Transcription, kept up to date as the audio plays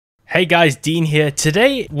Hey guys, Dean here.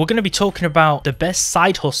 Today we're going to be talking about the best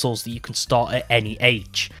side hustles that you can start at any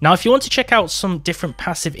age. Now, if you want to check out some different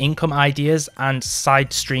passive income ideas and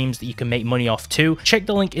side streams that you can make money off too, check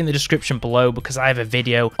the link in the description below because I have a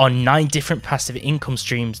video on 9 different passive income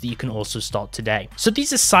streams that you can also start today. So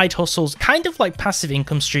these are side hustles, kind of like passive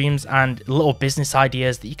income streams and little business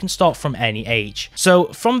ideas that you can start from any age. So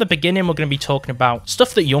from the beginning, we're going to be talking about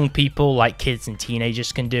stuff that young people like kids and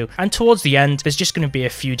teenagers can do. And towards the end, there's just going to be a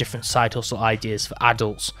few different side hustle ideas for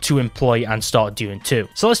adults to employ and start doing too.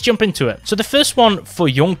 So let's jump into it. So the first one for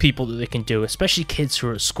young people that they can do, especially kids who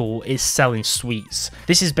are at school, is selling sweets.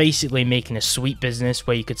 This is basically making a sweet business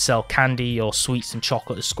where you could sell candy or sweets and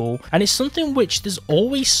chocolate at school. And it's something which there's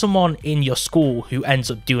always someone in your school who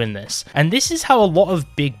ends up doing this. And this is how a lot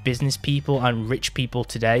of big business people and rich people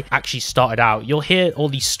today actually started out. You'll hear all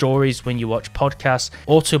these stories when you watch podcasts,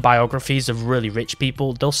 autobiographies of really rich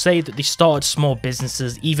people. They'll say that they started small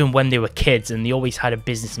businesses even when they were kids and they always had a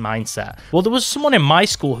business mindset. Well, there was someone in my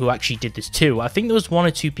school who actually did this too. I think there was 1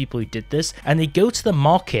 or 2 people who did this, and they go to the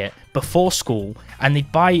market before school and they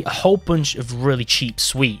buy a whole bunch of really cheap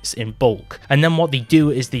sweets in bulk, and then what they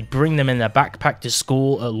do is they bring them in their backpack to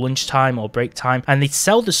school at lunchtime or break time and they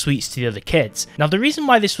sell the sweets to the other kids. Now, the reason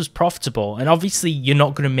why this was profitable, and obviously you're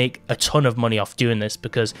not going to make a ton of money off doing this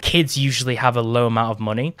because kids usually have a low amount of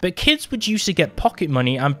money, but kids would usually get pocket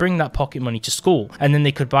money and bring that pocket money to school, and then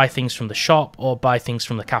they could buy things from the shop or buy things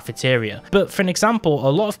from the cafeteria. But for an example,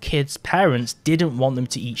 a lot of kids' parents didn't want them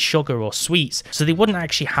to eat sugar or sweets, so they wouldn't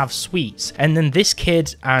actually have sweets. And then this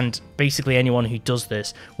kid, and basically anyone who does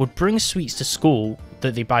this, would bring sweets to school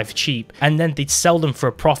that they buy for cheap, and then they'd sell them for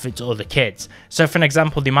a profit to other kids. So for an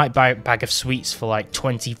example, they might buy a bag of sweets for like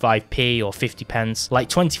 25p or 50 pence, like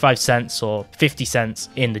 25 cents or 50 cents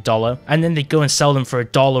in the dollar, and then they'd go and sell them for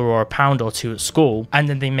 $1 or £1 or 2 at school, and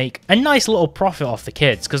then they make a nice little profit off the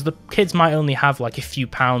kids, because the kids might only have like a few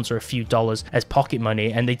pounds or a few dollars as pocket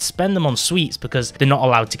money, and they'd spend them on sweets because they're not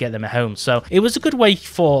allowed to get them at home. So it was a good way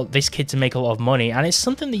for this kid to make a lot of money, and it's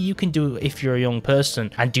something that you can do if you're a young person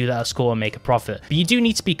and do that at school and make a profit. But you do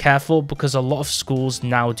need to be careful because a lot of schools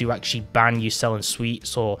now do actually ban you selling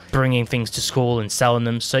sweets or bringing things to school and selling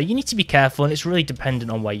them, so you need to be careful, and it's really dependent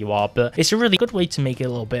on where you are. But it's a really good way to make a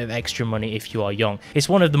little bit of extra money if you are young. It's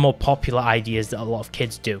one of the more popular ideas that a lot of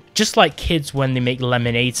kids do. Just like kids when they make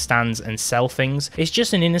lemonade stands and sell things, it's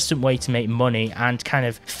just an innocent way to make money and kind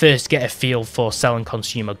of first get a feel for selling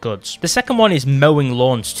consumer goods. The second one is mowing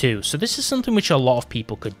lawns too. So this is something which a lot of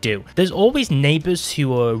people could do. There's always neighbors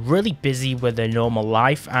who are really busy with their normal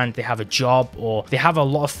life and they have a job or they have a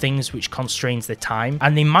lot of things which constrains their time,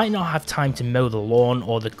 and they might not have time to mow the lawn,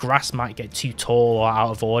 or the grass might get too tall or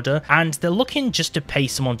out of order, and they're looking just to pay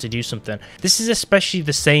someone to do something. This is especially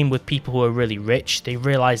the same with people who are really rich. They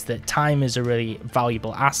realize that time is a really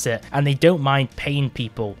valuable asset and they don't mind paying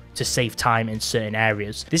people to save time in certain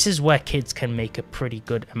areas. This is where kids can make a pretty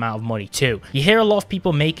good amount of money too. You hear a lot of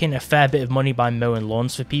people making a fair bit of money by mowing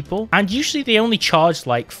lawns for people, and usually they only charge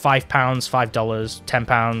like £5, $5,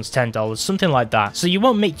 £10, $10, something like that. So you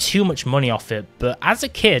won't make too much money off it, but as a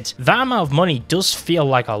kid, that amount of money does feel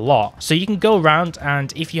like a lot. So you can go around,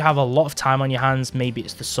 and if you have a lot of time on your hands, maybe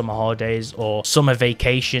it's the summer holidays or summer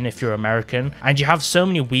vacation if you're American, and you have so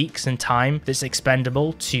many weeks and time that's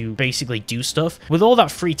expendable to basically do stuff, with all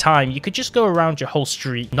that free time, you could just go around your whole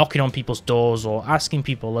street knocking on people's doors or asking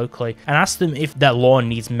people locally and ask them if their lawn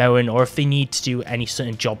needs mowing or if they need to do any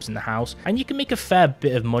certain jobs in the house, and you can make a fair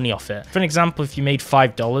bit of money off it. For an example, if you made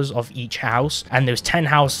 $5 off each house and there was 10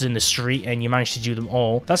 houses in the street and you managed to do them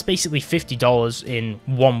all, that's basically $50 in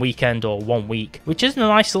one weekend or 1 week, which is a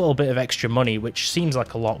nice little bit of extra money, which seems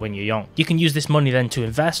like a lot when you're young. You can use this money then to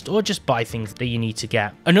invest or just buy things that you need to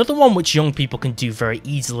get. Another one which young people can do very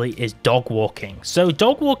easily is dog walking. So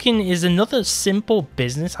dog walking is another simple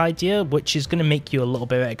business idea which is going to make you a little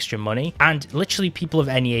bit of extra money, and literally people of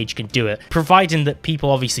any age can do it, providing that people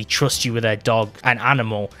obviously trust you with their dog and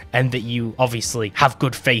animal, and that you obviously have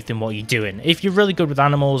good faith in what you're doing. If you're really good with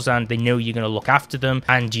animals and they know you're going to look after them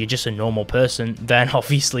and you're just a normal person, then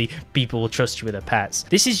obviously people will trust you with their pets.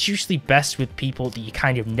 This is usually best with people that you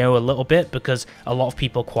kind of know a little bit, because a lot of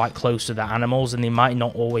people are quite close to their animals and they might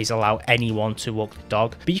not always allow anyone to walk the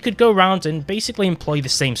dog. But you could go around and basically employ the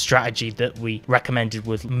same strategy that we recommended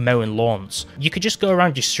with mowing lawns. You could just go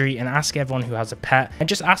around your street and ask everyone who has a pet and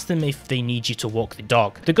just ask them if they need you to walk the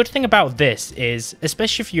dog. The good thing about this is,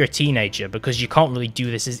 especially if you're a teenager, because you can't really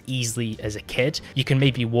do this as easily as a kid, you can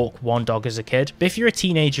maybe walk one dog as a kid, but if you're a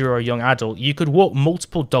teenager or a young adult, you could walk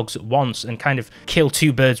multiple dogs at once and kind of kill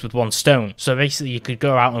two birds with one stone. So basically you could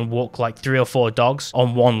go out and walk like 3 or 4 dogs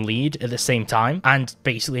on one lead at the same time and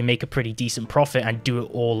basically make a pretty decent profit and do it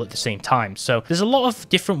all at the same time. So there's a lot of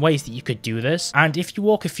different ways that you could do this, and if you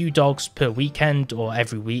walk a few dogs per weekend or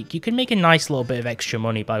every week, you can make a nice little bit of extra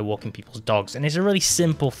money by walking people's dogs, and it's a really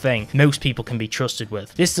simple thing most people can be trusted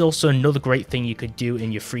with. This is also another great thing you could do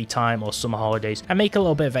in your free time or summer holidays and make a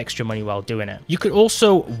little bit of extra money while doing it. You could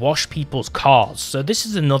also wash people's cars. So this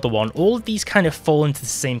is another one. All of these kind of fall into the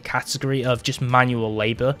same category of just manual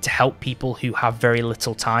labor to help people who have very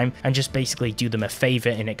little time and just basically do them a favor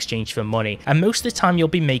in exchange for money. And most of the time you'll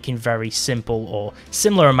be making very simple or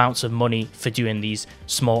similar amounts of money for doing these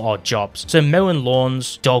small odd jobs. So mowing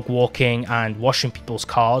lawns, dog walking, and washing people's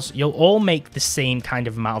cars, you'll all make the same kind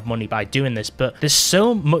of amount of money by doing this, but there's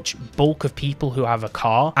so much bulk of people who have a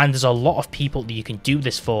car, and there's a lot of people that you can do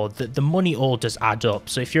this for, that the money all does add up.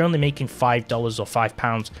 So if you're only making $5 or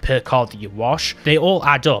 £5 per car that you wash, they all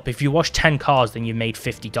add up. If you wash 10 cars, then you made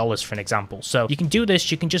 $50 for an example. So you can do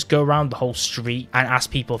this. You can just go around the whole street and ask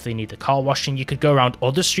people if they need the car washing. You could go around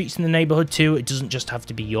other streets in the neighborhood too. It doesn't just have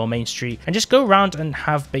to be your main street, and just go around and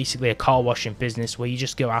have basically a car washing business where you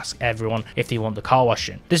just go ask everyone if they want the car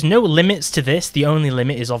washing. There's no limits to this. The only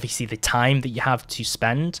limit is obviously the time that you have to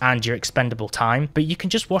spend and your expendable time, but you can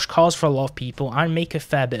just wash cars for a lot of people and make a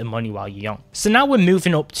fair bit of money while you're young. So now we're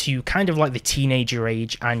moving up to kind of like the teenager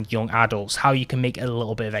age and young adults, how you can make a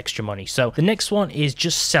little bit of extra money. So the next one is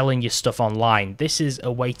just selling your stuff online. This is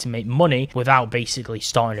a way to make money without basically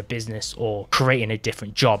starting a business or creating a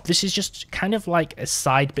different job. This is just kind of like a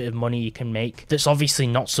side bit of money you can make that's obviously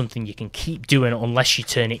not something you can keep doing unless you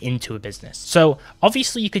turn it into a business. So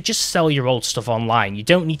obviously you could just sell your old stuff online. You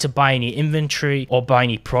don't need to buy any inventory or buy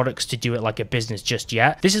any products to do it like a business just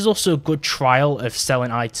yet. This is also a good trial of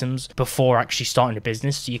selling items before actually starting a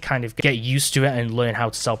business, so you kind of get used to it and learn how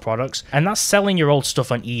to sell products, and that's selling your old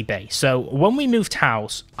stuff on eBay. So when we moved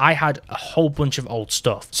house, I had a whole bunch of old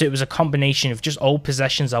stuff. So it was a combination of just old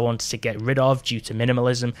possessions I wanted to get rid of due to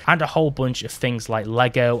minimalism, and a whole bunch of things like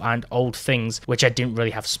Lego and old things which I didn't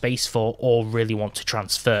really have space for or really want to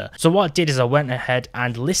transfer. So what I did is I went ahead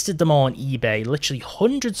and listed them all on eBay, literally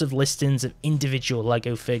hundreds of listings of individual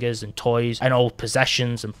Lego figures and toys and old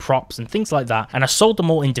possessions and props and things like that, and I sold them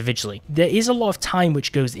all individually. There is a lot of time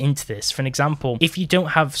which goes into this. For an example, if you don't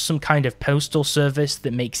have some kind of postal service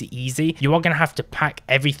that makes it easy, you are going to have to pack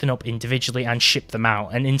everything up individually and ship them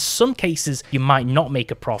out, and in some cases you might not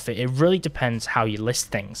make a profit. It really depends how you list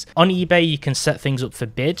things. On eBay you can set things up for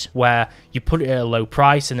bid, where you put it at a low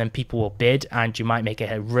price and then people will bid and you might make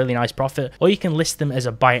a really nice profit, or you can list them as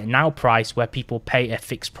a buy it now price where people pay a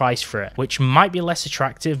fixed price for it, which might be less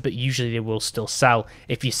attractive, but usually they will still sell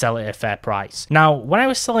if you sell it at a fair price. Now when I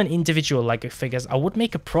was selling individual Lego figures, I would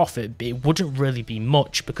make a profit, but it wouldn't really be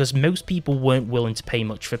much because most people weren't willing to pay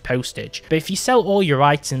much for postage. But if you sell all your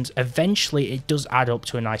items, eventually it does add up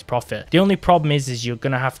to a nice profit. The only problem is you're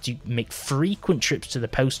going to have to make frequent trips to the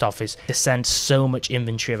post office to send so much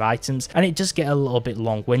inventory of items, and it does get a little bit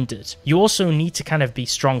long-winded. You also need to kind of be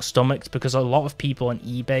strong-stomached because a lot of people on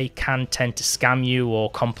eBay can tend to scam you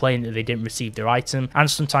or complain that they didn't receive their item, and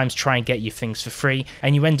sometimes try and get you things for free,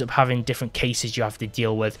 and you end up having different cases you have to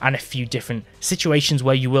deal with and a few different situations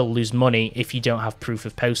where you will lose money if you don't have proof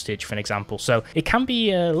of postage, for an example. So it can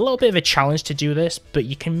be a little bit of a challenge to do this, but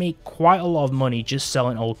you can make quite a lot of money just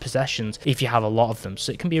selling old possessions if you have a lot of them.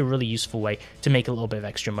 So it can be a really useful way to make a little bit of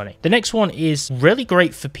extra money. The next one is really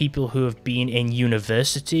great for people who have been in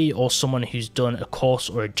university or someone who's done a course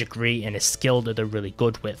or a degree in a skill that they're really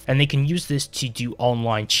good with, and they can use this to do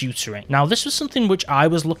online tutoring. Now this was something which I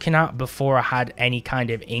was looking at before I had any kind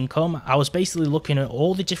of income. I was basically looking at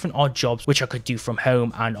all the different odd jobs which I could do from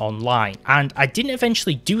home and online, and I didn't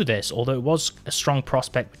eventually do this, although it was a strong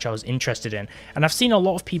prospect which I was interested in, and I've seen a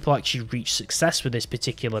lot of people actually reach success with this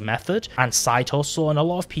particular method and side hustle, and a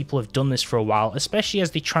lot of people have done this for a while, especially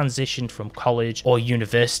as they transitioned from college or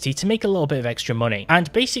university to make a little bit of extra money.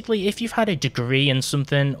 And basically if you've had a degree in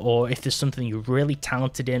something, or if there's something you're really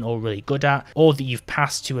talented in or really good at, or that you've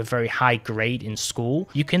passed to a very high grade in school,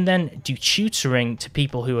 you can then do tutoring to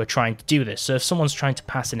people who are trying to do this. So if someone's trying to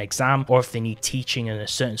pass an exam, or if they need teaching in a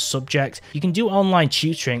certain subject, you can do online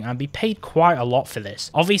tutoring and be paid quite a lot for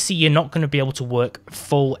this. Obviously you're not going to be able to work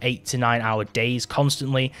full 8 to 9 hour days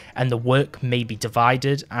constantly, and the work may be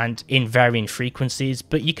divided and in varying frequencies,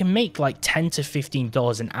 but you can make like $10 to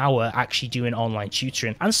 $15 an hour actually doing online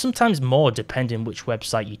tutoring, and sometimes more depending which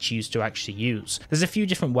website you choose to actually use. There's a few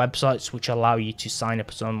different websites which allow you to sign up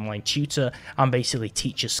as an online tutor and basically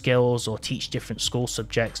teach your skills or teach different school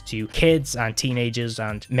subjects to kids and teenagers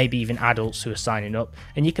and maybe even adults who are signing up,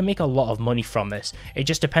 and you can make a lot of money from this. It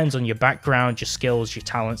just depends on your background, your skills, your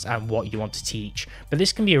talents, and what you want to teach, but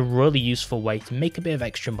this can be a really useful way to make a bit of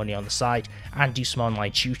extra money on the side and do some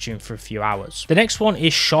online tutoring for a few hours. The next one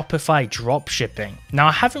is Shopify dropshipping. Now,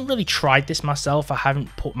 I haven't really tried this myself, I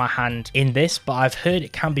haven't put my hand in this, but I've heard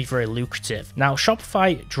it can be very lucrative. Now,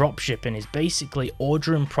 Shopify dropshipping is basically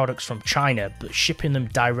ordering products from China but shipping them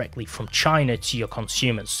directly from China to your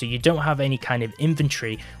consumers, so you don't have any kind of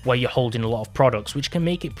inventory where you're holding a lot of products, which can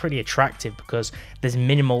make it pretty attractive because there's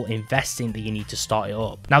minimal investing that you need to start it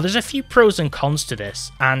up. Now, there's a few pros and cons to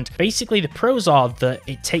this, and basically the pros are that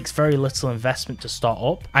it takes very little investment to start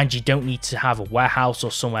up and you don't need to have a warehouse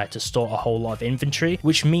or somewhere to store a whole lot of inventory,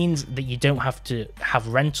 which means that you don't have to have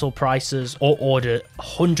rental prices or order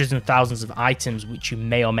hundreds and thousands of items which you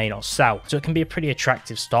may or may not sell, so it can be a pretty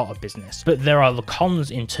attractive startup business. But there are the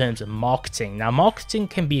cons in terms of marketing. Now, marketing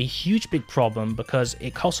can be a huge big problem because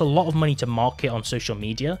it costs a lot of money to market on social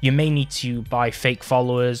media. You may need to buy fake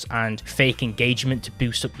followers and fake engagement to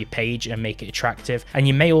boost up your page and make it attractive, and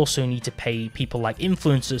you may also need to pay people like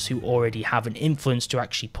influencers who already have an influence to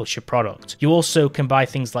actually push your product. You also can buy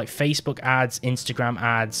things like Facebook ads, Instagram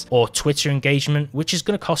ads, or Twitter engagement, which is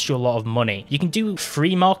going to cost you a lot of money. You can do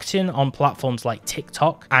free marketing on platforms like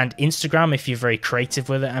TikTok and Instagram if you're very creative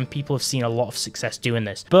with it, and people have seen a lot of success doing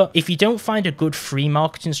this. But if you don't find a good free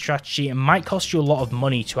marketing strategy, it might cost you a lot of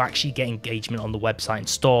money to actually get engagement on the website and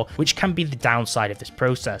store, which can be the downside of this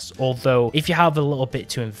process. Although if you have a little bit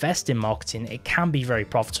to invest in marketing, it can be very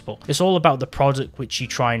profitable. It's all about the product which you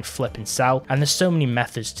try and flip and sell, and there's so many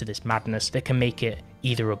methods to this madness that can make it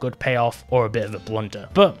either a good payoff or a bit of a blunder.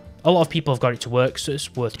 But a lot of people have got it to work, so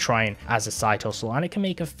it's worth trying as a side hustle, and it can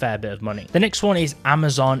make a fair bit of money. The next one is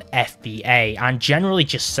Amazon FBA, and generally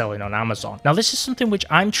just selling on Amazon. Now, this is something which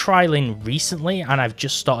I'm trialing recently and I've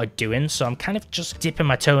just started doing, so I'm kind of just dipping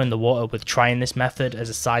my toe in the water with trying this method as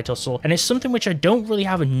a side hustle, and it's something which I don't really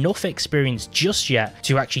have enough experience just yet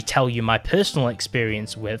to actually tell you my personal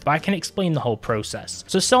experience with, but I can explain the whole process.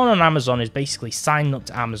 So selling on Amazon is basically signing up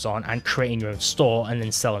to Amazon and creating your own store and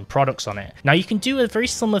then selling products on it. Now, you can do a very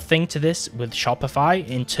similar thing to this with Shopify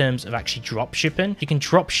in terms of actually drop shipping. You can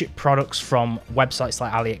drop ship products from websites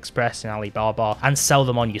like AliExpress and Alibaba and sell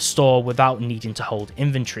them on your store without needing to hold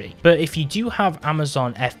inventory. But if you do have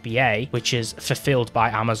Amazon FBA, which is fulfilled by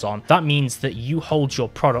Amazon, that means that you hold your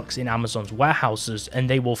products in Amazon's warehouses and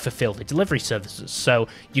they will fulfill the delivery services. So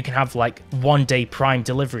you can have like 1-day prime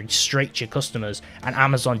delivery straight to your customers, and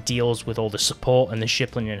Amazon deals with all the support and the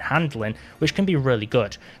shipping and handling, which can be really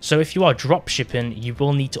good. So if you are drop shipping, you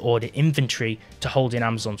will need to order inventory to hold in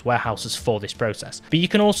Amazon's warehouses for this process. But you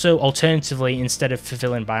can also alternatively, instead of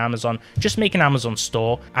fulfilling by Amazon, just make an Amazon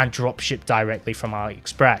store and drop ship directly from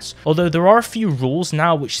AliExpress. Although there are a few rules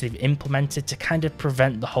now which they've implemented to kind of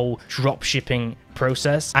prevent the whole drop shipping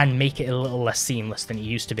process and make it a little less seamless than it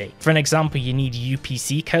used to be. For an example, you need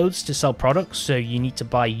UPC codes to sell products, so you need to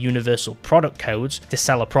buy universal product codes to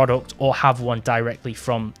sell a product or have one directly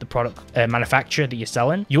from the product manufacturer that you're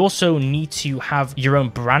selling. You also need to have your own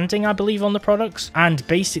branding, I believe, on the products, and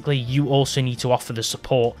basically you also need to offer the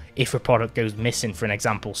support if a product goes missing, for an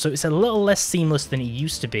example. So it's a little less seamless than it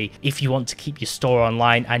used to be if you want to keep your store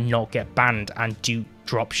online and not get banned and do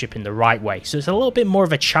drop shipping the right way. So it's a little bit more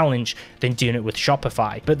of a challenge than doing it with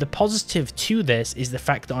Shopify. But the positive to this is the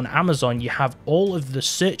fact that on Amazon you have all of the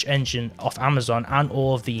search engine of Amazon and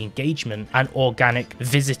all of the engagement and organic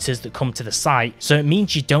visitors that come to the site. So it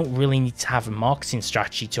means you don't really need to have a marketing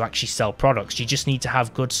strategy to actually sell products. You just need to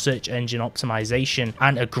have good search engine optimization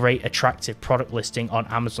and a great attractive product listing on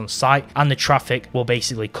Amazon's site, and the traffic will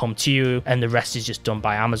basically come to you and the rest is just done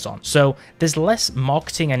by Amazon. So there's less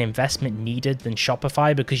marketing and investment needed than Shopify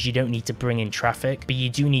because you don't need to bring in traffic, but you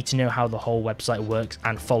do need to know how the whole website works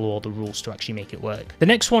and follow all the rules to actually make it work. The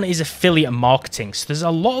next one is affiliate marketing. So there's a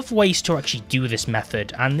lot of ways to actually do this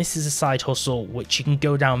method, and this is a side hustle which you can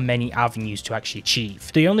go down many avenues to actually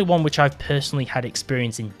achieve. The only one which I've personally had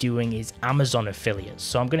experience in doing is Amazon affiliates.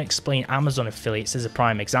 So I'm going to explain Amazon affiliates as a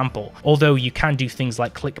prime example, although you can do things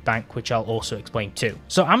like ClickBank, which I'll also explain too.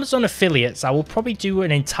 So Amazon affiliates, I will probably do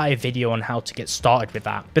an entire video on how to get started with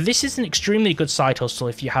that, but this is an extremely good side hustle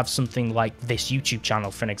if you have something like this YouTube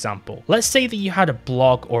channel, for an example. Let's say that you had a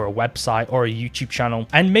blog or a website or a YouTube channel,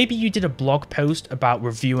 and maybe you did a blog post about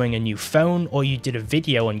reviewing a new phone, or you did a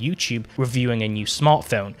video on YouTube reviewing a new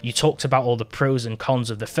smartphone. You talked about all the pros and cons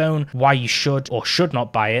of the phone, why you should or should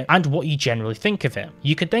not buy it, and what you generally think of it.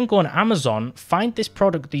 You could then go on Amazon, find this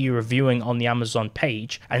product that you're reviewing on the Amazon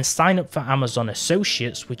page, and sign up for Amazon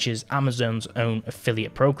Associates, which is Amazon's own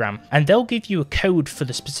affiliate program, and they'll give you a code for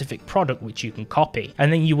the specific product which you can copy,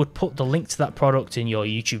 and then you would put the link to that product in your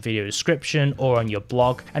YouTube video description or on your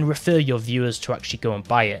blog and refer your viewers to actually go and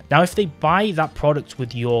buy it. Now, if they buy that product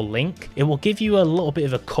with your link, it will give you a little bit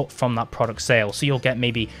of a cut from that product sale, so you'll get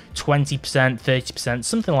maybe 20%, 30%,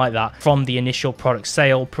 something like that from the initial product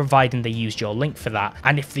sale, providing they used your link for that.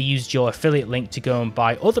 And if they used your affiliate link to go and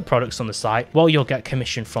buy other products on the site, well, you'll get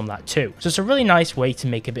commission from that too. So it's a really nice way to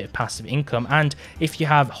make a bit of passive income. And if you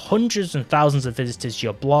have hundreds and thousands of visitors to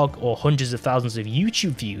your blog or hundreds of thousands of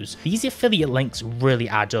YouTube views, these affiliate links really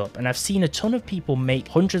add up. And I've seen a ton of people make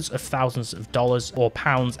hundreds of thousands of dollars or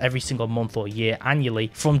pounds every single month or year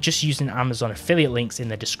annually from just using Amazon affiliate links in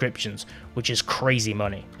their descriptions, which is crazy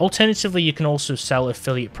money. Alternatively, you can also sell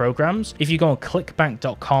affiliate programs. If you go on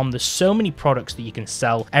clickbank.com, there's so many products that you can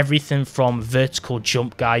sell, everything from vertical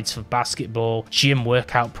jump guides for basketball, gym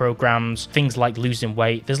workout programs, things like losing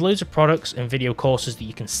weight. There's loads of products and video courses that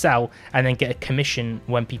you can sell and then get a commission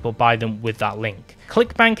when people buy them with that link.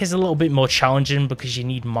 ClickBank is a little bit more challenging because you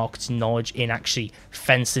need marketing knowledge in actually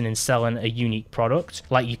fencing and selling a unique product.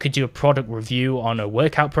 Like, you could do a product review on a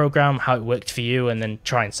workout program, how it worked for you, and then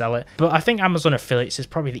try and sell it. But I think Amazon affiliates is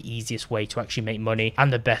probably the easiest way to actually make money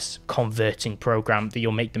and the best converting program that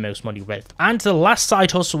you'll make the most money with. And the last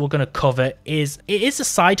side hustle we're going to cover is, it is a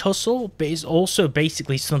side hustle, but it's also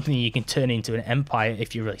basically something you can turn into an empire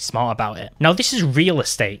if you're really smart about it. Now, this is real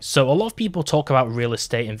estate. So a lot of people talk about real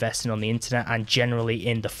estate investing on the internet and generally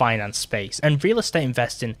in the finance space, and real estate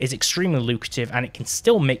investing is extremely lucrative and it can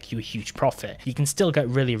still make you a huge profit. You can still get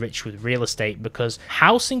really rich with real estate because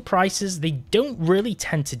housing prices, they don't really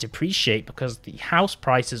tend to depreciate because the house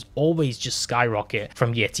prices always just skyrocket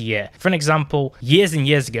from year to year. For an example, years and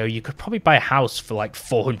years ago, you could probably buy a house for like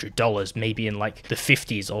 $400, maybe in like the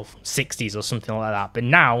 50s or 60s or something like that, but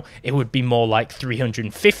now it would be more like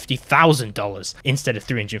 $350,000 instead of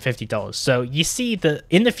 $350. So you see that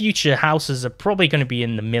in the future, houses are probably going to be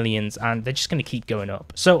in the millions and they're just going to keep going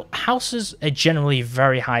up. So houses are generally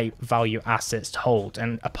very high value assets to hold,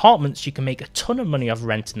 and apartments, you can make a ton of money off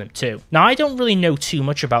renting them too. Now, I don't really know too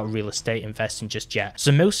much about real estate investing just yet,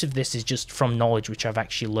 so most of this is just from knowledge which I've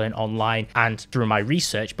actually learned online and through my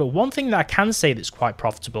research. But one thing that I can say that's quite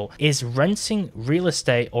profitable is renting real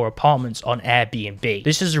estate or apartments on Airbnb.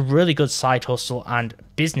 This is a really good side hustle and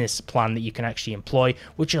business plan that you can actually employ,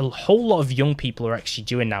 which a whole lot of young people are actually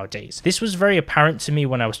doing nowadays. This was very apparent to me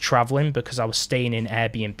when I was traveling because I was staying in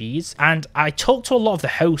Airbnbs, and I talked to a lot of the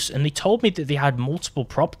hosts and they told me that they had multiple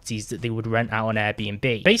properties that they would rent out on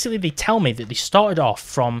Airbnb. Basically, they tell me that they started off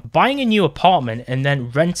from buying a new apartment and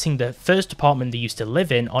then renting the first apartment they used to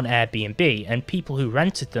live in on Airbnb, and people who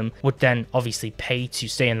rented them would then obviously pay to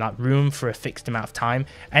stay in that room for a fixed amount of time,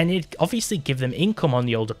 and it'd obviously give them income on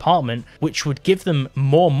the old apartment, which would give them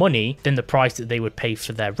more money than the price that they would pay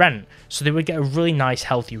for their rent. So they would get a really nice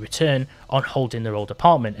healthy return on holding their old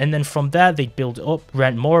apartment, and then from there they'd build it up,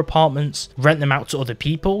 rent more apartments, rent them out to other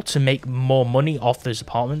people to make more money off those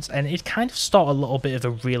apartments, and it kind of start a little bit of a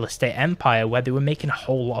real estate empire where they were making a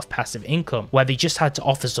whole lot of passive income, where they just had to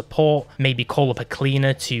offer support, maybe call up a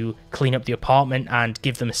cleaner to clean up the apartment and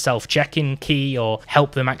give them a self-check-in key or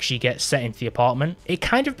help them actually get set into the apartment. It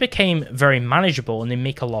kind of became very manageable and they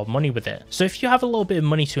make a lot of money with it. So if you have a little bit of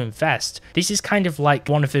money to invest, this is kind of like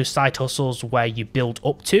one of those side hustles where you build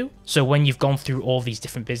up to. So when you've gone through all these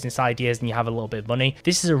different business ideas and you have a little bit of money,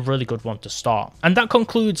 this is a really good one to start. And that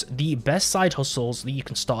concludes the best side hustles that you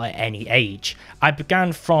can start at any age. I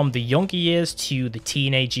began from the younger years to the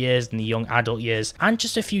teenage years and the young adult years, and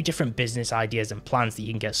just a few different business ideas and plans that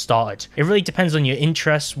you can get started. It really depends on your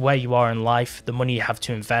interests, where you are in life, the money you have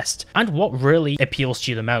to invest, and what really appeals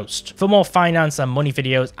to you the most. For more finance and money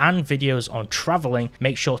videos and videos on traveling,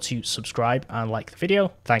 make sure to subscribe and like the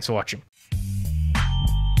video. Thanks for watching.